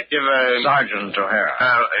 Detective... Sergeant O'Hara.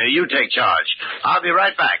 You take charge. I'll be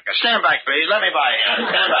right back. Stand back, please. Let me by you.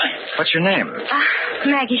 Stand back. What's your name?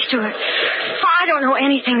 Maggie Stewart. I don't know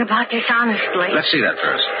anything about this, honestly. Let's see that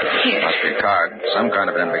first. Here. Must be a card. Some kind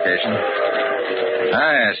of identification.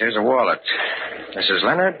 Yes, here's a wallet. Mrs.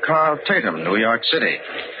 Leonard Carl Tatum, New York City.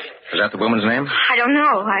 Is that the woman's name? I don't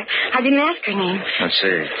know. I didn't ask her name. Let's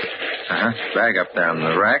see. Bag up there on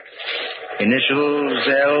the rack. Initials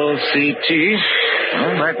LCT.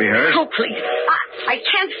 Well, might be hers. Oh, please. I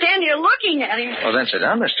can't stand here looking at him. Well, then sit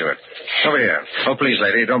down, Miss Stewart. Over here. Oh, please,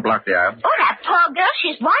 lady, don't block the aisle. Oh, that poor girl.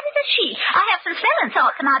 She's white as a sheet. I have some smelling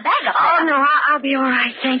salts in my bag up there. Oh, no, I'll be all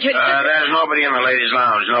right. Thank you. There's nobody in the ladies'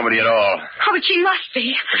 lounge. Nobody at all. Oh, but she must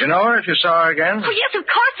be. Would you know her if you saw her again? Oh, yes, of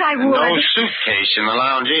course I would. No suitcase in the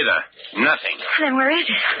lounge either. Nothing. Then where is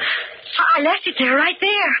it? I left it there, right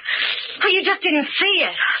there. Oh, you just didn't see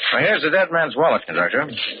it. Well, here's the dead man's wallet, conductor.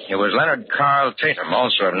 It was Leonard Carl Tatum,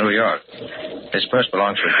 also of New York. His purse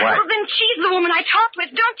belongs to his wife. Well, then she's the woman I talked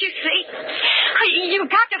with, don't you see?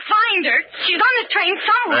 You've got to find her. She's on the train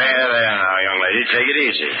somewhere. There now, young lady. Take it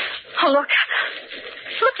easy. Oh, look.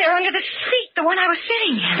 Look there under the seat, the one I was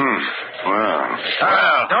sitting in.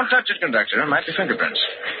 Well. Don't touch it, conductor. It might be fingerprints.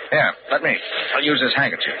 Here, let me. I'll use this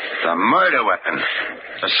handkerchief. The murder weapon.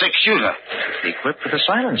 A 6-shooter. Equipped with a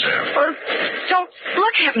silencer. Well, don't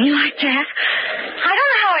look at me like that. I don't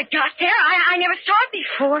know how it got there. I never saw it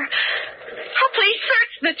before. Oh, please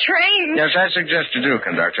search the train. Yes, I suggest you do,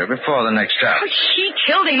 conductor, before the next stop. Oh, she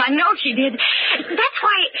killed him. I know she did. That's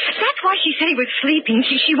why she said he was sleeping.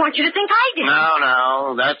 She wants you to think I did.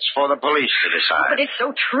 No, that's for the police to decide. But it's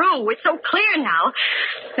so true. It's so clear now.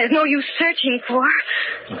 There's no use searching for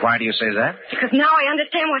her. Why do you say that? Because now I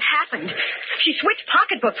understand what happened. She switched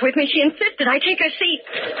pocketbooks with me. She insisted I take her seat.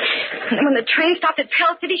 And then when the train stopped at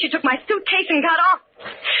Pell City, she took my suitcase and got off.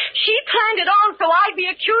 She planned it all so I'd be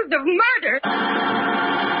accused of murder.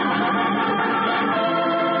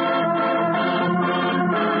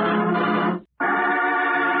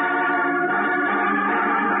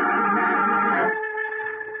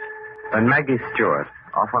 When Maggie Stewart,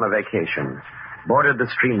 off on a vacation, boarded the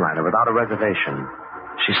Streamliner without a reservation,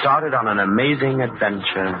 she started on an amazing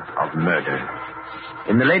adventure of murder.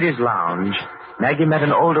 In the ladies' lounge, Maggie met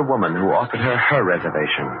an older woman who offered her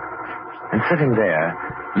reservation. And sitting there,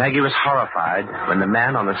 Maggie was horrified when the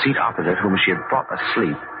man on the seat opposite, whom she had thought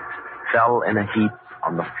asleep, fell in a heap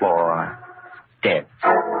on the floor, dead.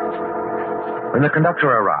 When the conductor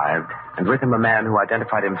arrived, and with him a man who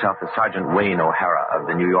identified himself as Sergeant Wayne O'Hara of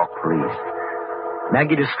the New York Police,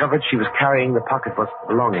 Maggie discovered she was carrying the pocketbook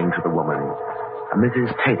belonging to the woman, a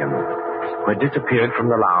Mrs. Tatum, who had disappeared from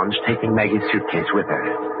the lounge, taking Maggie's suitcase with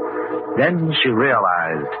her. Then she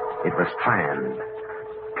realized it was planned.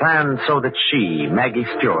 Planned so that she, Maggie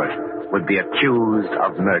Stewart, would be accused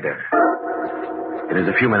of murder. It is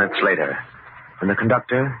a few minutes later, when the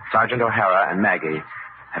conductor, Sergeant O'Hara, and Maggie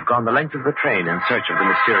have gone the length of the train in search of the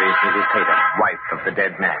mysterious Mrs. Tatum, wife of the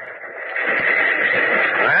dead man.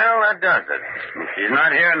 Well, that does it. If she's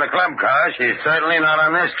not here in the club car, she's certainly not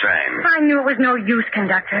on this train. I knew it was no use,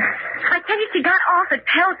 conductor. I tell you, she got off at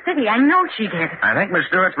Pell City. I know she did. I think Miss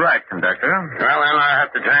Stewart's right, conductor. Well, then I'll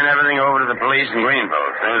have to turn everything over to the police in Greenville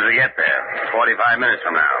as soon as we get there. 45 minutes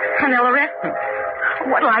from now. And they'll arrest me.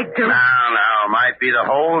 What'll I do? Now, might be the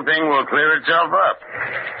whole thing will clear itself up.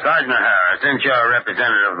 Sergeant O'Hara, since you're a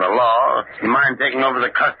representative of the law, you mind taking over the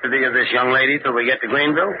custody of this young lady till we get to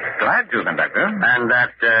Greenville? Glad to, conductor. And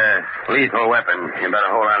that lethal weapon, you better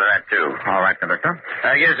hold on to that, too. All right, conductor.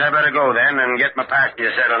 I guess I better go then and get my passenger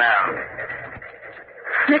settled down.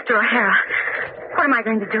 Mr. O'Hara, what am I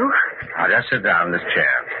going to do? Now, just sit down in this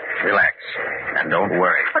chair. Relax. And don't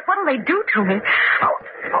worry. But what'll they do to me?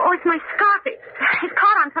 Oh, it's my scarf. It's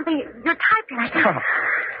caught on something you're typing, I think.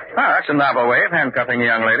 Oh, that's a novel way of handcuffing a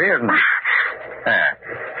young lady, isn't it? There.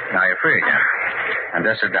 Now you're free again. And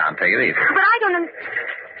just sit down. Take it easy. But I don't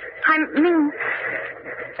I mean...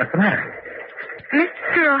 What's the matter?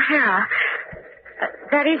 Mr. O'Hara.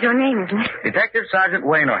 That is your name, isn't it? Detective Sergeant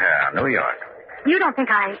Wayne O'Hara, New York. You don't think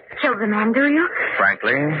I killed the man, do you?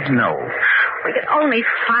 Frankly, no. We could only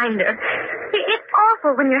find her. It's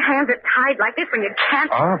awful when your hands are tied like this, when you can't...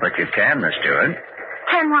 Oh, but you can, Miss Stewart.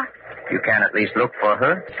 Can what? You can at least look for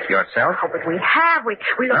her yourself. Oh, but we have. We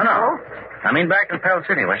look... No. I mean back in Pell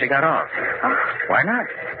City where she got off. Oh. Why not?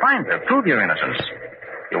 Find her. Prove your innocence.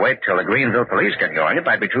 You wait till the Greenville police get going, it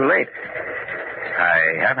might be too late.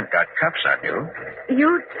 I haven't got cuffs on you.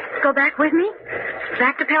 You'd go back with me?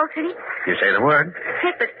 Back to Pell City? You say the word.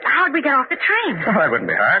 Yes, but how'd we get off the train? Oh, that wouldn't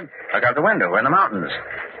be hard. Look out the window. We're in the mountains.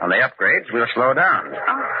 On the upgrades, we'll slow down.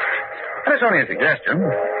 Oh. But it's only a suggestion.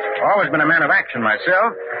 Always been a man of action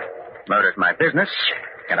myself. Murder's my business,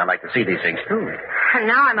 and I like to see these things through. And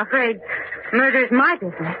now I'm afraid murder is my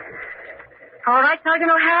business. All right,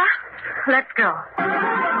 Sergeant O'Hara, let's go.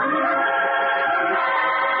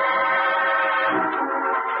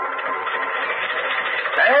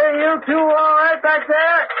 Hey, you two all right back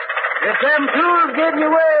there? If them tools getting you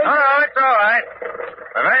away... Oh, it's all right.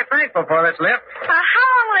 We're very thankful for this lift. How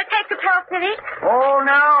long will it take to Pell City? Oh,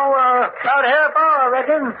 now, about a half hour, I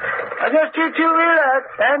reckon. Just you two relax.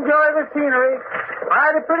 Enjoy the scenery.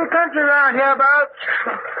 Mighty pretty country around hereabouts.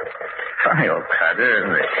 Funny old cutter,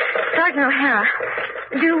 isn't it? Sergeant O'Hara,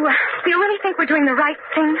 do you really think we're doing the right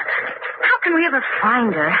thing? How can we ever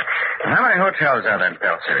find her? How many hotels are there in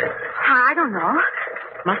Pell City? I don't know.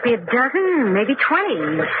 Must be a dozen, maybe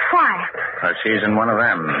 20. Why? Well, she's in one of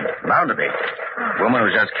them. Bound to be. Woman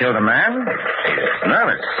who's just killed a man. She's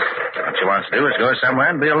nervous. What she wants to do is go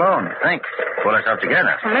somewhere and be alone. Think. Pull herself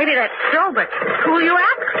together. Well, maybe that's so, but who will you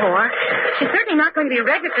ask for? She's certainly not going to be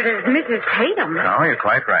registered as Mrs. Tatum. No, you're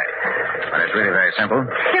quite right. But it's really very simple.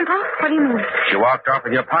 Simple? What do you mean? She walked off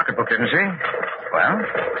with your pocketbook, didn't she? Well,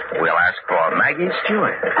 we'll ask for Maggie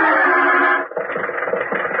Stewart.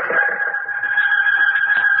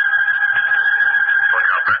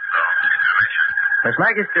 Miss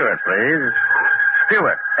Maggie Stewart, please.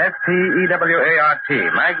 Stewart. Stewart.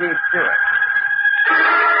 Maggie Stewart.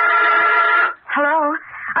 Hello?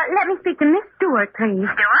 Let me speak to Miss Stewart, please.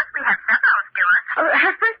 Stewart? We have several Stewarts.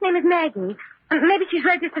 Her first name is Maggie. Maybe she's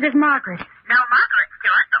registered as Margaret. No Margaret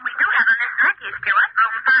Stewart, but we do have a Miss Maggie Stewart,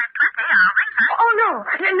 room 520. I'll ring her. Oh, no.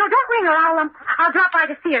 No, don't ring her. I'll drop by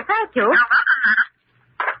to see her. Thank you. You're welcome, madam.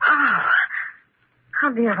 Oh,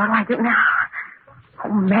 dear, what do I do now? Oh,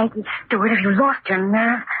 Maggie Stewart, have you lost your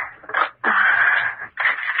nerve?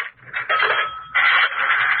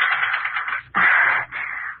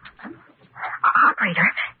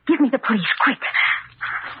 Operator, give me the police, quick.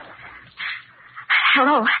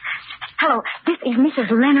 Hello. This is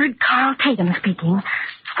Mrs. Leonard Carl Tatum speaking.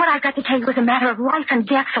 What I've got to tell you is a matter of life and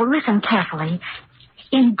death, so listen carefully.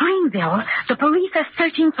 In Greenville, the police are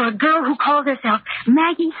searching for a girl who calls herself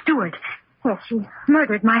Maggie Stewart. Yes, she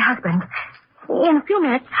murdered my husband. In a few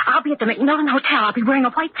minutes, I'll be at the McMillan Hotel. I'll be wearing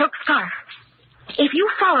a white silk scarf. If you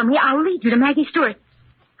follow me, I'll lead you to Maggie Stewart.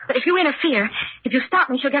 But if you interfere, if you stop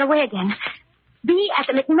me, she'll get away again. Be at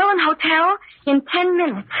the McMillan Hotel in 10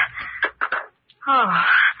 minutes. Oh.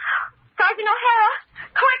 Sergeant O'Hara,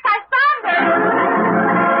 quick, I found her!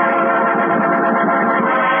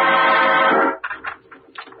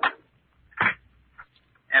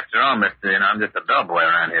 After all, mister, I'm just a bellboy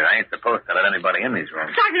around here. I ain't supposed to let anybody in these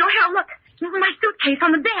rooms. Sergeant O'Hara, look. My suitcase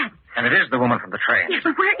on the bed. And it is the woman from the train. Yes,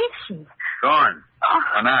 but where is she? Gone.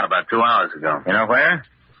 Went out about 2 hours ago. You know where?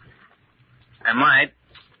 I might,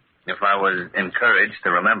 if I was encouraged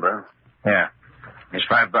to remember. Yeah. Here's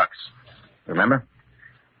 $5. Remember?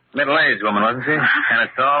 Middle-aged woman, wasn't she? Kind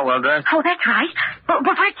of tall, well-dressed? Oh, that's right. But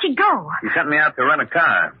where'd she go? She sent me out to rent a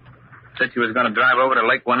car. Said she was going to drive over to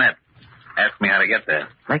Lake Winnett. Asked me how to get there.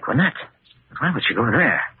 Lake Winnett? Why would she go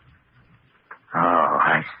there? Oh,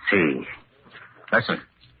 I see. Listen,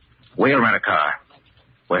 we'll rent a car.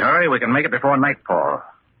 We hurry, we can make it before nightfall.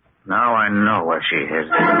 Now I know where she is.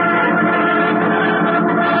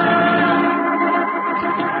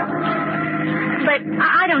 But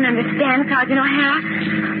I don't understand, Sergeant O'Hara.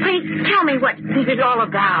 Please tell me what this is all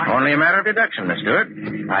about. Only a matter of deduction, Miss Stewart.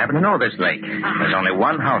 I happen to know this lake. There's only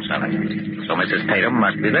one house on it. So Mrs. Tatum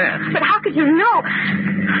must be there. But how could you know?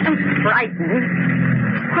 I'm frightened.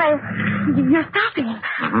 Well, you're stopping.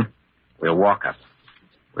 Mm-hmm. We'll walk up.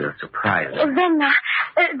 We'll surprise her. Then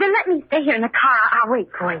let me stay here in the car. I'll wait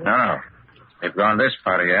for you. No. We've gone this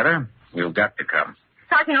far together. You've got to come.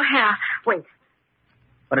 Sergeant O'Hara, wait.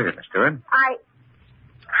 What is it, Miss Stewart?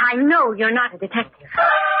 I know you're not a detective.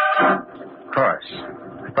 Of course.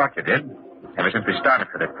 I thought you did. Ever since we started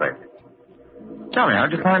for this place. Tell me,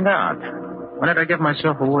 how'd you find out? When did I give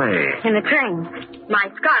myself away? In the train. My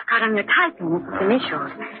scarf caught on your typing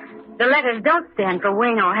initials. The letters don't stand for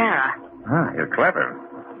Wayne O'Hara. Ah, you're clever.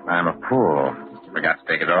 I'm a fool. Forgot to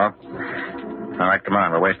take it off. All right, come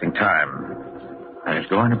on. We're wasting time. There's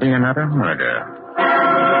going to be another murder.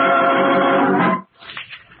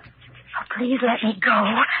 Oh, please let me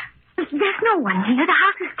go. There's no one here. The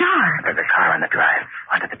house is dark. There's a car on the drive.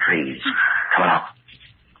 Under the trees. Come along.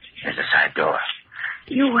 There's a side door.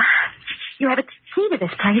 You have a key to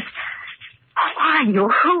this place. Who are you?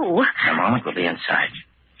 Who? In a moment, we'll be inside.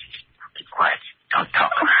 Keep quiet. Don't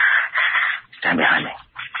talk. Stand behind me.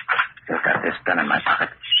 You've got this gun in my pocket.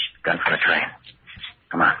 Gun for the train.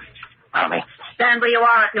 Come on. Follow me. Stand where you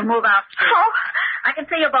are if you move out. Oh, I can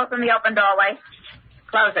see you both in the open doorway.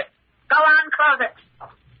 Close it. Go on, close it.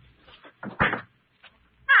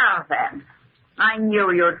 Now then, I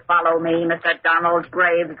knew you'd follow me, Mr. Donald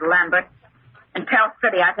Graves Lambert. And tell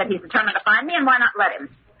City I said he's determined to find me, and why not let him?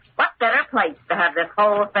 What better place to have this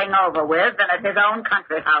whole thing over with than at his own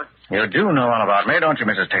country house? You do know all about me, don't you,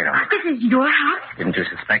 Mrs. Tatum? This is your house? Didn't you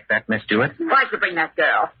suspect that, Miss Stewart? Why'd you bring that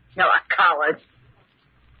girl? You're a coward.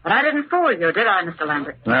 But I didn't fool you, did I, Mr.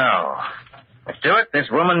 Lambert? No. Miss Stewart, this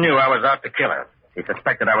woman knew I was out to kill her. She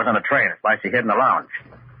suspected I was on a train. That's why she hid in the lounge.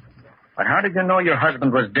 But how did you know your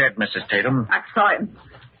husband was dead, Mrs. Tatum? I saw him.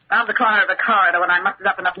 Round the corner of the corridor when I mustered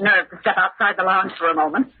up enough nerve to step outside the lounge for a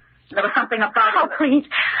moment. There was something about Oh, please.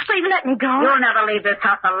 Please let me go. You'll never leave this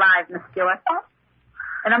house alive, Miss Stewart.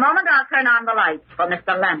 In a moment, I'll turn on the lights for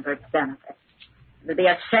Mr. Lambert's benefit. It would be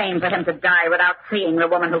a shame for him to die without seeing the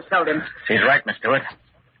woman who killed him. She's right, Miss Stewart.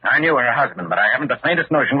 I knew her husband, but I haven't the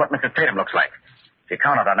faintest notion what Mrs. Tatum looks like. She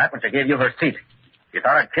counted on that when she gave you her seat. She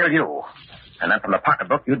thought I'd kill you. And then from the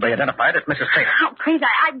pocketbook, you'd be identified as Mrs. Tatum. Oh, please,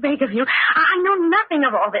 I beg of you. I know nothing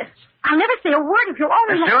of all this. I'll never say a word if you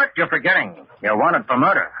only... Miss Stewart, you're forgetting. You're wanted for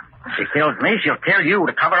murder. If she kills me, she'll kill you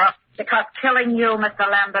to cover up. Because killing you, Mr.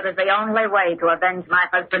 Lambert, is the only way to avenge my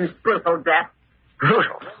husband's brutal death.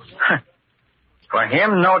 Brutal? For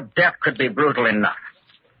him, no death could be brutal enough.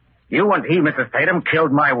 You and he, Mrs. Tatum,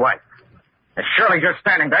 killed my wife. As surely as you're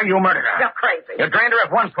standing there, you murdered her. You're crazy. You drained her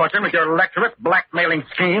of one fortune with your lecherous blackmailing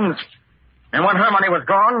schemes. And when her money was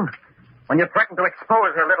gone, when you threatened to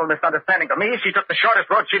expose her little misunderstanding to me, she took the shortest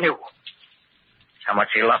road she knew. How much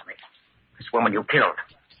she loved me. This woman you killed.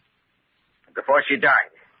 And before she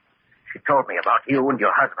died, she told me about you and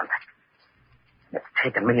your husband. It's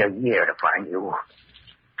taken me a year to find you.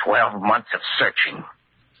 12 months of searching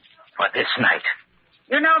for this night.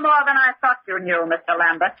 You know more than I thought you knew, Mr.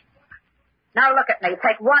 Lambert. Now look at me.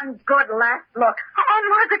 Take one good last look. And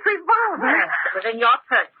Margaret's revolver. It was in your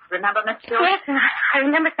purse. Remember, Miss Stewart? Yes, and I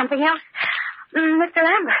remember something else. Mr.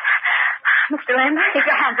 Lambert. Mr. Lambert. Keep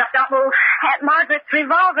your hands up. Don't move. Aunt Margaret's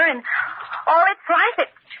revolver and all its life,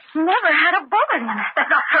 it never had a bullet in it.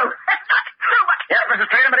 That's not true. That's not true. Yes, Mrs.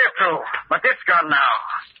 Tatum, it is true. But this gun now,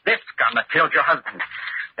 this gun that killed your husband,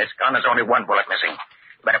 this gun has only one bullet missing.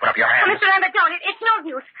 You better put up your hands. Oh, Mr. Lambert, don't. It's no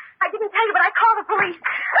use. I didn't tell you, but I called the police.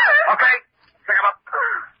 Okay. Pick him up.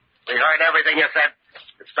 We heard everything you said.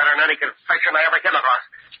 It's better than any confession I ever came across.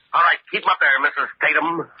 All right, keep him up there, Mrs.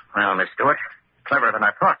 Tatum. Well, Miss Stewart, cleverer than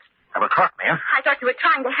I thought. Never caught me, huh? I thought you were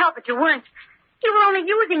trying to help, but you weren't. You were only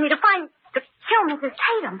using me to kill Mrs.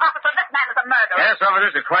 Tatum. Officer, this man is a murderer. Yes,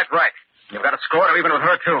 officers, you're quite right. You've got a score to even with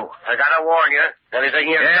her, too. I gotta warn you. Anything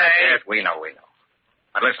you say... Yes, we know.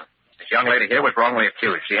 But listen, this young lady here was wrongly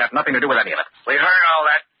accused. She had nothing to do with any of it. We heard all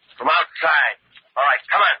that from outside. All right,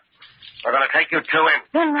 come on. We're gonna take you two in.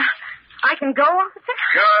 Then I can go, officer?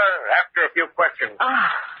 Sure, after a few questions.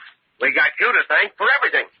 We got you to thank for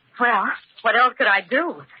everything. Well, what else could I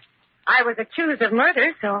do? I was accused of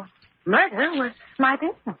murder, so murder was my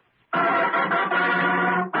business.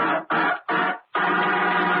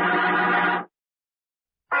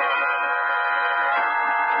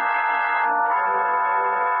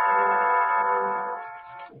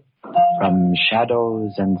 From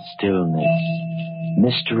shadows and stillness,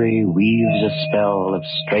 mystery weaves a spell of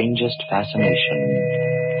strangest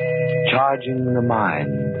fascination, charging the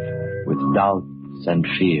mind with doubts and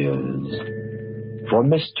fears. For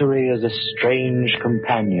mystery is a strange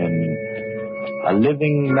companion, a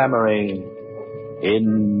living memory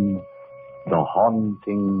in the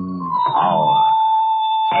haunting hour.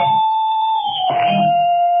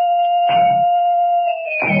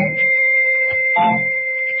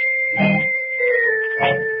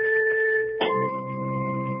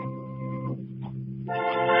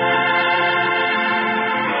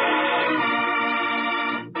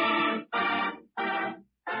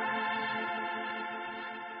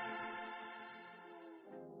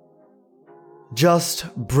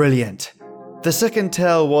 Just brilliant. The second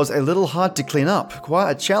tale was a little hard to clean up, quite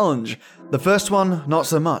a challenge. The first one, not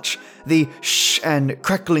so much. The shh and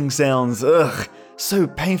crackling sounds, so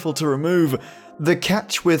painful to remove. The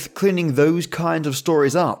catch with cleaning those kinds of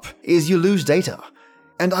stories up is you lose data.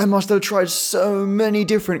 And I must have tried so many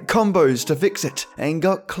different combos to fix it, and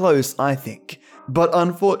got close, I think. But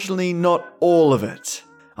unfortunately, not all of it.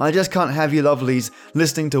 I just can't have you lovelies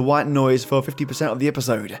listening to white noise for 50% of the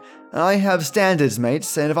episode. I have standards,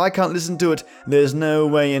 mates, and if I can't listen to it, there's no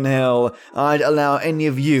way in hell I'd allow any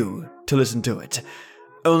of you to listen to it.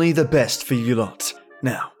 Only the best for you lot.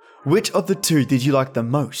 Now, which of the two did you like the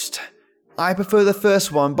most? I prefer the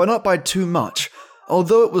first one, but not by too much.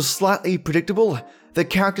 Although it was slightly predictable, the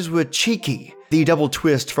characters were cheeky. The double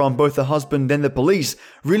twist from both the husband and the police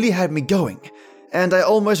really had me going. And I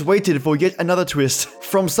almost waited for yet another twist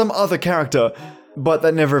from some other character, but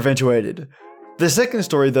that never eventuated. The second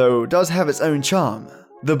story, though, does have its own charm.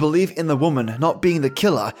 The belief in the woman not being the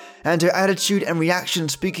killer, and her attitude and reaction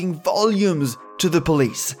speaking volumes to the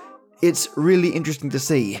police. It's really interesting to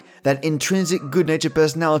see that intrinsic good-natured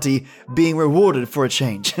personality being rewarded for a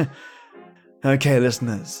change. Okay,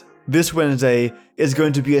 listeners, this Wednesday is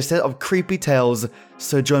going to be a set of creepy tales,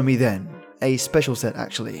 so join me then. A special set,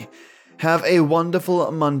 actually. Have a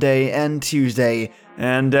wonderful Monday and Tuesday,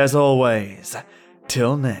 and as always,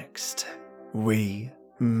 till next we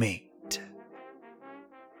meet.